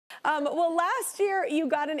Well, last year you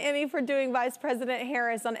got an Emmy for doing Vice President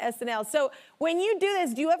Harris on SNL. So when you do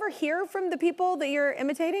this, do you ever hear from the people that you're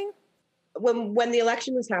imitating? When the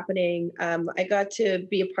election was happening, I got to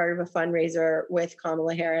be a part of a fundraiser with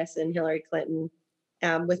Kamala Harris and Hillary Clinton,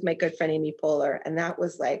 with my good friend Amy Poehler, and that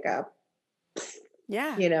was like a,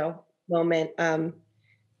 Yeah. moment. I've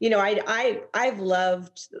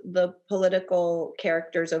loved the political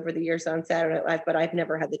characters over the years on Saturday Night Live, but I've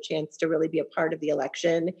never had the chance to really be a part of the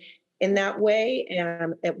election in that way,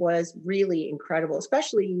 and it was really incredible,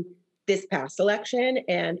 especially this past election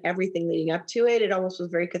and everything leading up to it. It almost was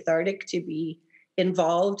very cathartic to be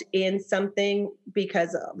involved in something,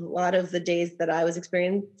 because a lot of the days that I was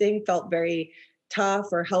experiencing felt very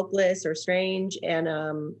tough or helpless or strange, and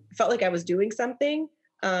felt like I was doing something.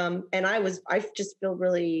 And I just feel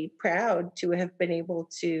really proud to have been able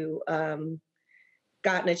to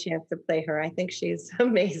gotten a chance to play her. I think she's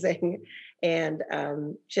amazing, and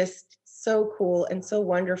just so cool and so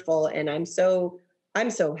wonderful. And I'm so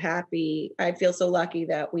happy. I feel so lucky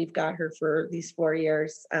that we've got her for these 4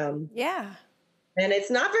 years. Yeah. And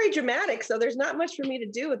it's not very dramatic, so there's not much for me to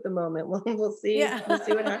do at the moment. We'll see. Yeah. We'll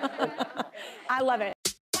see what happens. I love it.